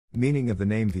Meaning of the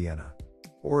name Vienna.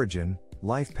 Origin,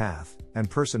 life path, and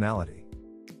personality.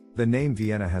 The name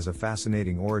Vienna has a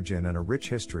fascinating origin and a rich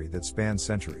history that spans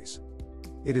centuries.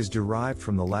 It is derived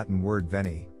from the Latin word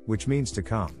veni, which means to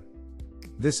come.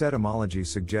 This etymology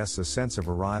suggests a sense of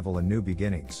arrival and new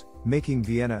beginnings, making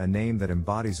Vienna a name that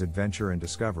embodies adventure and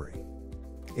discovery.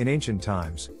 In ancient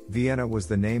times, Vienna was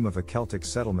the name of a Celtic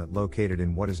settlement located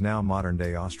in what is now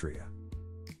modern-day Austria.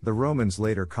 The Romans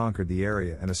later conquered the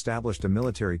area and established a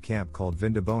military camp called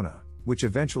Vindobona, which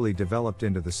eventually developed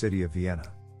into the city of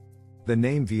Vienna. The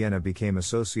name Vienna became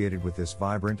associated with this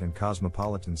vibrant and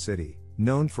cosmopolitan city,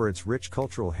 known for its rich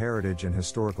cultural heritage and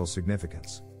historical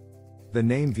significance. The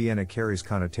name Vienna carries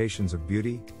connotations of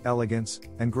beauty, elegance,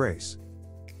 and grace.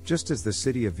 Just as the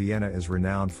city of Vienna is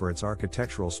renowned for its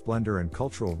architectural splendor and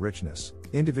cultural richness,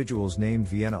 individuals named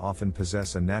Vienna often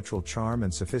possess a natural charm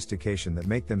and sophistication that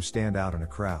make them stand out in a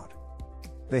crowd.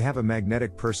 They have a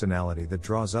magnetic personality that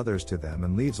draws others to them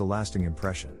and leaves a lasting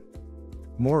impression.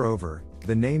 Moreover,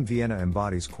 the name Vienna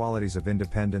embodies qualities of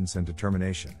independence and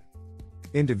determination.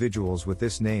 Individuals with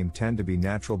this name tend to be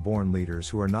natural-born leaders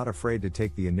who are not afraid to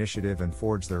take the initiative and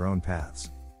forge their own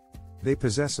paths. They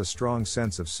possess a strong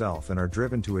sense of self and are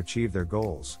driven to achieve their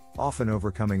goals, often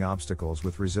overcoming obstacles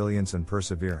with resilience and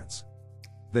perseverance.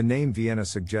 The name Vienna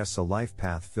suggests a life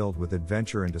path filled with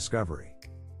adventure and discovery.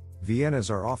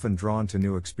 Viennas are often drawn to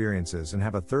new experiences and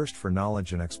have a thirst for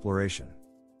knowledge and exploration.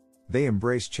 They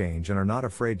embrace change and are not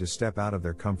afraid to step out of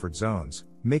their comfort zones,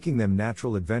 making them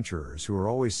natural adventurers who are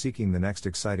always seeking the next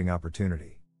exciting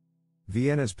opportunity.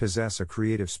 Viennas possess a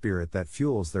creative spirit that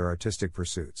fuels their artistic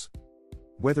pursuits.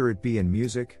 Whether it be in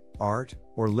music, art,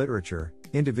 or literature,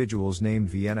 individuals named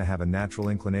Vienna have a natural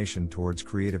inclination towards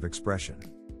creative expression.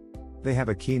 They have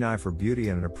a keen eye for beauty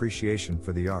and an appreciation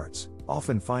for the arts,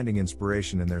 often finding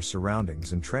inspiration in their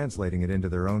surroundings and translating it into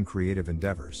their own creative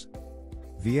endeavors.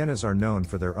 Viennas are known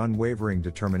for their unwavering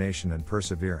determination and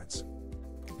perseverance.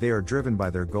 They are driven by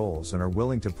their goals and are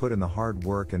willing to put in the hard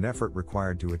work and effort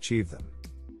required to achieve them.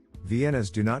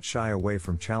 Viennas do not shy away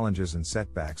from challenges and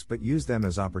setbacks but use them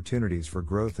as opportunities for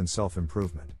growth and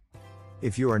self-improvement.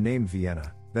 If you are named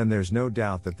Vienna, then there's no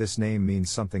doubt that this name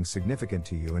means something significant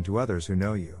to you and to others who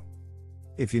know you.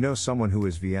 If you know someone who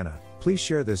is Vienna, please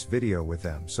share this video with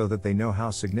them so that they know how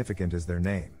significant is their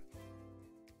name.